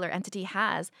particular entity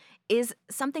has is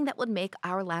something that would make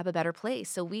our lab a better place.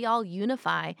 So we all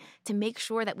unify to make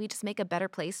sure that we just make a better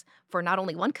place for not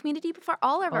only one community, but for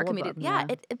all of our communities. Yeah,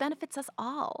 it benefits us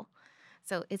all.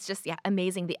 So it's just,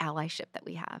 amazing the allyship that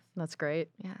we have. That's great.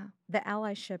 Yeah. The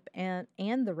allyship and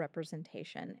the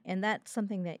representation. And that's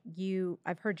something that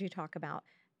I've heard you talk about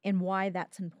and why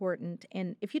that's important.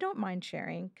 And if you don't mind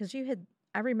sharing, because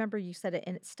I remember you said it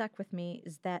and it stuck with me,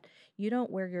 is that you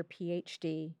don't wear your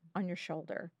PhD on your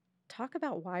shoulder. Talk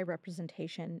about why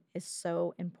representation is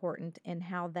so important and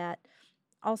how that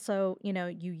also,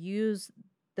 you use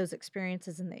those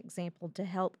experiences and the example to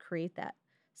help create that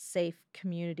safe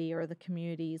community or the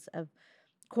communities of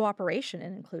cooperation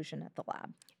and inclusion at the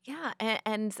lab. Yeah,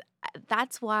 and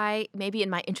that's why maybe in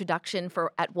my introduction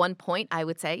at one point I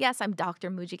would say, yes, I'm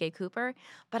Dr. Moogega Cooper,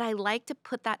 but I like to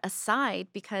put that aside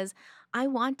because I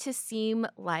want to seem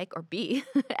like or be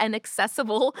an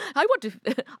accessible, I want to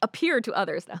appear to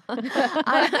others now.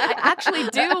 I actually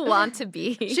do want to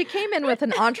be. She came in with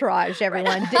an entourage,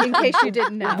 everyone, in case you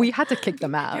didn't know. We had to kick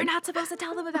them out. You're not supposed to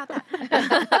tell them about that.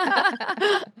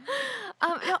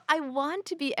 No, I want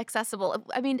to be accessible.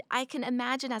 I mean, I can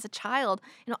imagine as a child,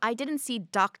 I didn't see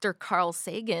Dr. Carl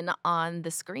Sagan on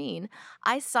the screen.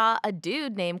 I saw a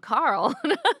dude named Carl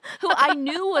who I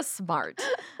knew was smart,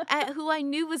 who I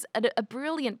knew was a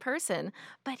brilliant person,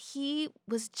 but he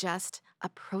was just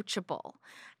approachable.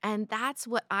 And that's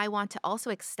what I want to also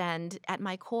extend at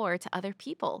my core to other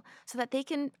people so that they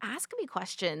can ask me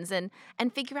questions and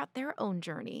figure out their own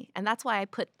journey. And that's why I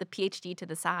put the PhD to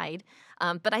the side.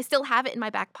 But I still have it in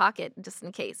my back pocket just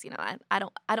in case, I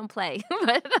don't play.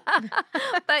 but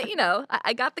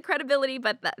I got the credibility,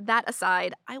 but that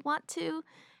aside, I want to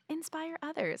inspire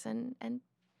others and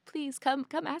please come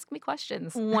ask me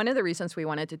questions. One of the reasons we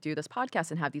wanted to do this podcast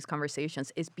and have these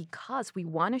conversations is because we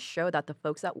want to show that the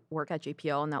folks that work at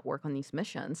JPL and that work on these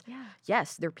missions,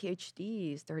 yes, they're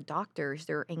PhDs, they're doctors,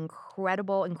 they're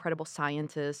incredible, incredible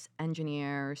scientists,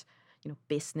 engineers,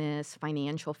 business,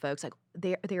 financial folks. Like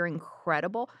they're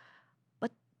incredible,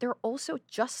 but they're also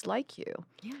just like you.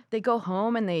 Yeah. They go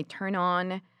home and they turn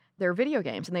on their video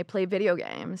games and they play video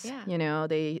games. Yeah.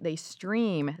 They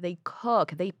stream, they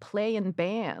cook, they play in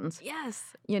bands.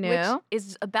 Yes. Which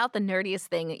is about the nerdiest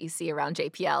thing that you see around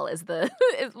JPL is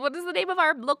what is the name of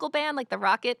our local band? Like the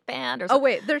Rocket Band or something? Oh,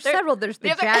 wait, there's several. There's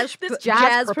the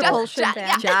jazz propulsion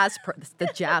band. The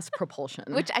jazz propulsion.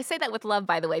 Which I say that with love,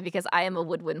 by the way, because I am a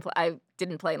woodwind player. I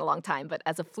didn't play in a long time, but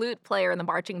as a flute player in the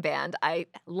marching band, I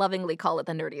lovingly call it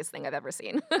the nerdiest thing I've ever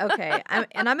seen. Okay. I'm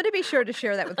going to be sure to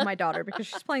share that with my daughter because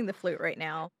she's playing the flute right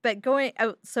now. But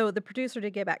so the producer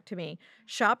did get back to me.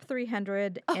 Shop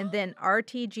 300 and then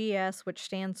RTGS, which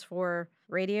stands for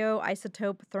Radio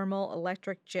Isotope Thermal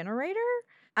Electric Generator.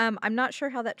 I'm not sure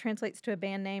how that translates to a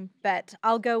band name, but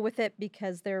I'll go with it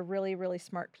because they're really, really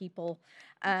smart people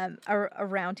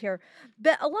around here.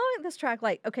 But along this track,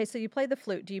 okay, so you play the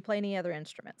flute. Do you play any other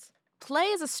instruments? Play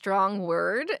is a strong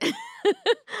word.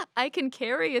 I can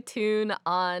carry a tune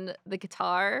on the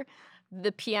guitar,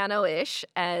 the piano-ish,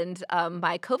 and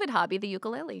my COVID hobby, the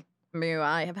ukulele.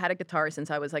 I have had a guitar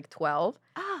since I was 12,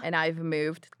 and I've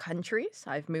moved countries,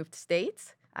 I've moved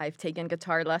states, I've taken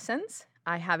guitar lessons.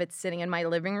 I have it sitting in my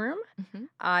living room. Mhm.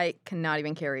 I cannot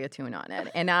even carry a tune on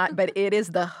it. But it is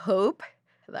the hope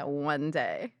that one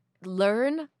day.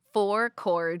 Learn 4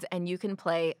 chords and you can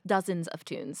play dozens of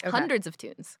tunes, Okay. hundreds of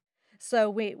tunes. So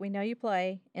we know you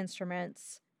play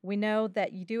instruments. We know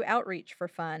that you do outreach for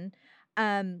fun.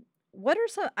 What are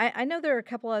some? I know there are a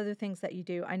couple other things that you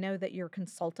do. I know that you're a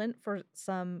consultant for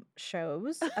some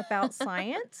shows about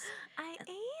science I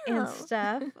and am.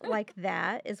 stuff like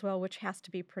that as well, which has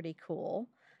to be pretty cool.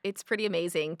 It's pretty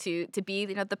amazing to be,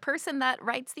 the person that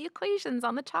writes the equations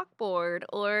on the chalkboard,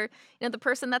 or the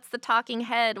person that's the talking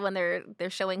head when they're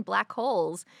showing black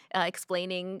holes,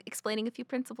 explaining a few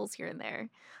principles here and there.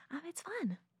 It's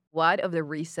fun. What of the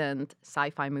recent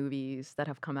sci-fi movies that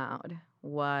have come out?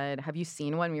 What have you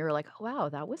seen one where you were like, oh, wow,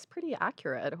 that was pretty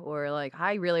accurate? Or like,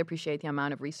 I really appreciate the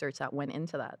amount of research that went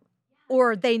into that.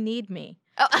 Or They Need Me.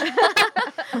 Oh.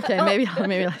 Okay, Well,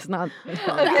 maybe let's not name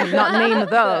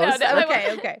those. No,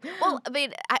 Okay. Well, I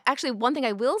mean, actually, one thing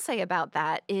I will say about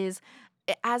that is,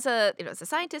 as a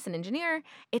scientist and engineer,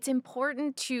 it's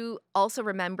important to also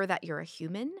remember that you're a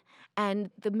human, and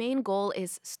the main goal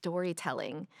is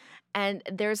storytelling. And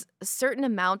there's a certain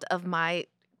amount of my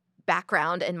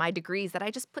background and my degrees that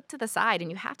I just put to the side, and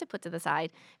you have to put to the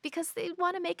side because they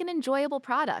want to make an enjoyable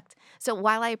product. So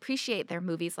while I appreciate their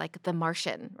movies like The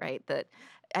Martian, right?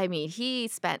 He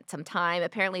spent some time.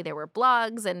 Apparently, there were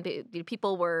blogs and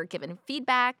people were giving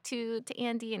feedback to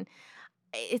Andy, and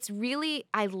it's really,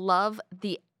 I love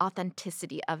the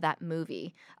authenticity of that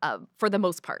movie for the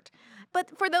most part.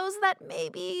 But for those that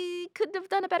maybe could have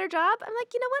done a better job, I'm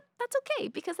like, you know what? That's okay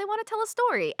because they want to tell a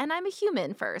story, and I'm a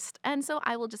human first, and so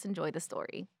I will just enjoy the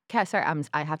story. Okay, sorry,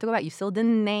 I have to go back. You still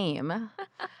didn't name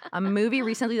a movie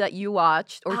recently that you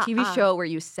watched or TV show where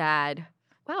you said,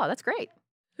 wow, that's great.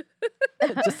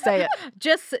 Just say it.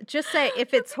 Just say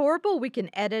if it's horrible, we can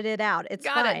edit it out. It's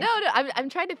Got fine. it. No, I'm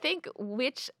trying to think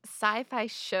which sci-fi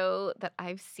show that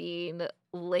I've seen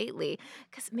lately.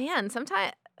 Because, man,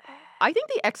 sometimes... I think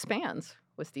The Expanse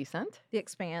was decent. The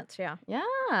Expanse, yeah. Yeah,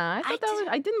 I thought that was.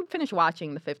 I didn't finish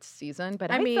watching the 5th season,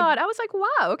 but I mean- I was like,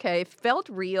 wow, okay, it felt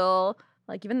real.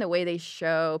 Like even the way they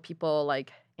show people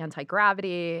like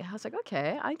anti-gravity, I was like,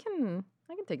 okay, I can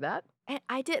take that. And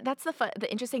I did. That's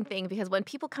the interesting thing, because when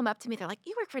people come up to me, they're like,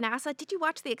 "You work for NASA? Did you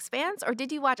watch The Expanse, or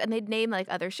did you watch?" And they'd name like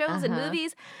other shows and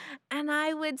movies, and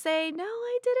I would say, "No,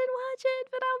 I didn't watch it,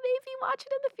 but I'll maybe watch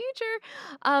it in the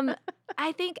future."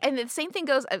 I think, and the same thing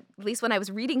goes. At least when I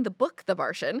was reading the book, The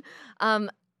Martian.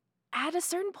 At a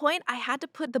certain point, I had to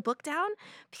put the book down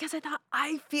because I thought,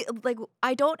 I feel like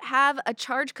I don't have a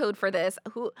charge code for this.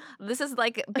 This is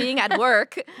like being at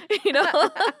work,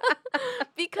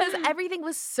 because everything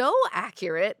was so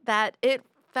accurate that it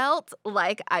felt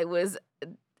like I was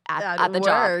at the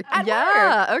job. At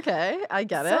Yeah, work. okay, I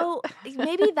get it. So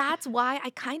maybe that's why I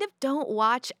kind of don't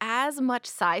watch as much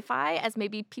sci-fi as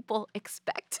maybe people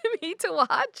expect me to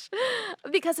watch,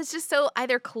 because it's just so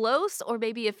either close or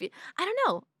maybe I don't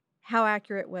know. How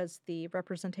accurate was the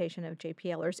representation of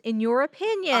JPLers, in your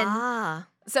opinion?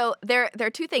 So there are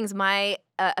two things. My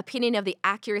opinion of the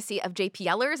accuracy of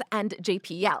JPLers and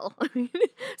JPL.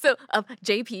 So of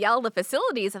JPL, the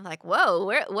facilities, I'm like,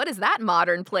 whoa, what is that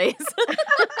modern place?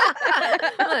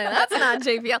 That's not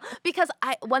JPL. Because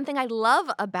one thing I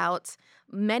love about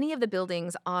many of the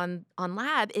buildings on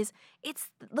Lab is it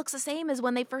looks the same as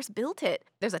when they first built it.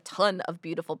 There's a ton of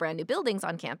beautiful brand new buildings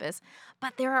on campus,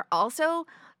 but there are also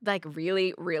like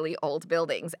really, really old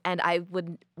buildings, and I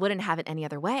wouldn't have it any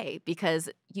other way because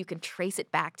you can trace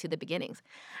it back to the beginnings.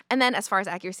 And then as far as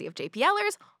accuracy of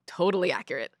JPLers, totally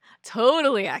accurate.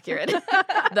 Totally accurate.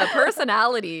 The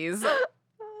personalities,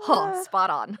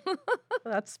 spot on.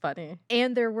 That's funny.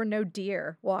 And there were no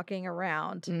deer walking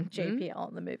around Mhm. JPL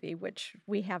in the movie, which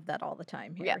we have that all the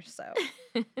time here. Yeah. So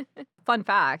Fun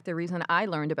fact, the reason I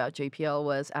learned about JPL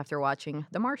was after watching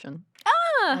The Martian.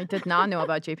 I did not know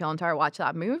about JPL until I watched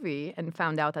that movie and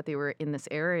found out that they were in this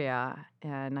area.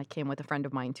 And I came with a friend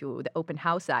of mine to the open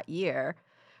house that year.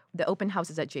 The open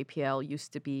houses at JPL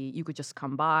used to be, you could just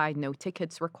come by, no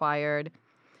tickets required.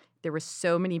 There were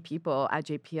so many people at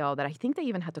JPL that I think they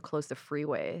even had to close the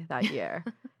freeway that year.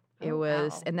 It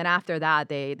was, wow. and then after that,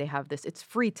 they have this, it's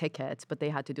free tickets, but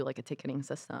they had to do like a ticketing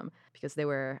system because they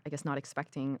were, I guess, not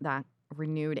expecting that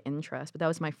renewed interest. But that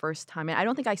was my first time. And I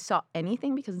don't think I saw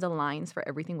anything because the lines for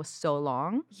everything was so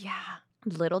long. Yeah.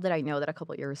 Little did I know that a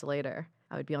couple years later,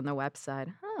 I would be on the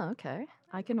website. Oh, okay.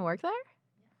 I can work there?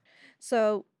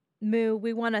 So, Moo,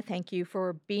 we want to thank you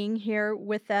for being here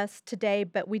with us today,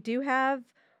 but we do have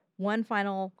one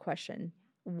final question.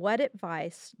 What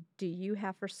advice do you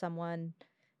have for someone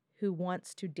who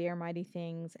wants to dare mighty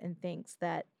things and thinks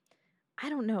that, I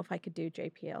don't know if I could do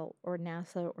JPL or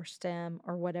NASA or STEM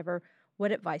or whatever,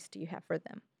 what advice do you have for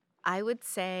them? I would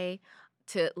say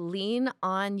to lean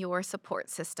on your support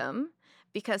system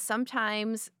because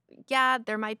sometimes, yeah,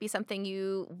 there might be something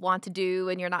you want to do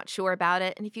and you're not sure about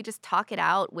it. And if you just talk it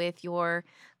out with your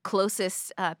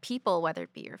closest people, whether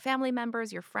it be your family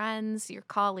members, your friends, your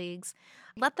colleagues,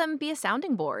 let them be a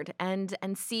sounding board and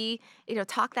see,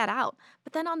 talk that out.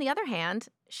 But then on the other hand,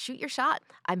 shoot your shot.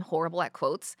 I'm horrible at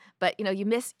quotes, but you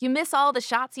miss all the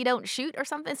shots you don't shoot or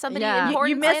something. Somebody Yeah.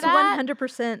 important You say miss that.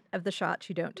 100% of the shots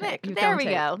you don't take. There we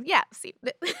go. Yeah, see,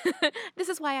 this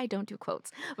is why I don't do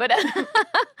quotes. But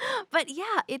but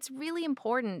yeah, it's really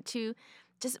important to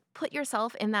just put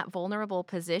yourself in that vulnerable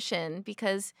position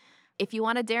because if you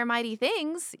want to dare mighty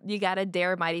things, you got to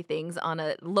dare mighty things on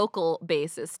a local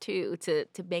basis too to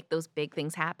make those big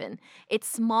things happen. It's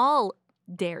small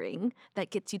daring that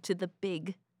gets you to the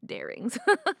big darings.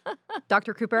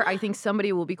 Dr. Cooper, I think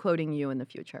somebody will be quoting you in the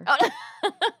future. Oh,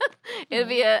 it'd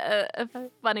be a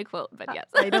funny quote, but yes.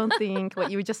 I don't think what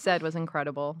you just said was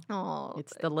incredible. Oh,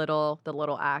 It's the little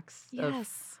acts of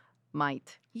yes.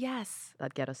 might Yes,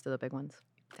 that get us to the big ones.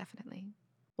 definitely.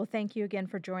 Well, thank you again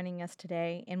for joining us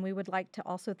today. And we would like to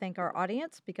also thank our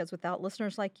audience because without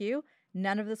listeners like you,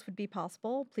 none of this would be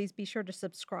possible. Please be sure to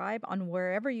subscribe on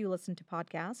wherever you listen to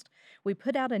podcasts. We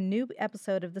put out a new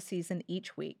episode of the season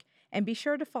each week. And be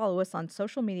sure to follow us on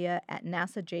social media at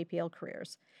NASA JPL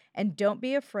Careers. And don't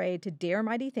be afraid to dare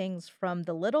mighty things from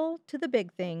the little to the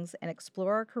big things and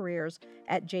explore our careers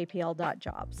at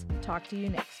jpl.jobs. Talk to you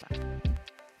next time.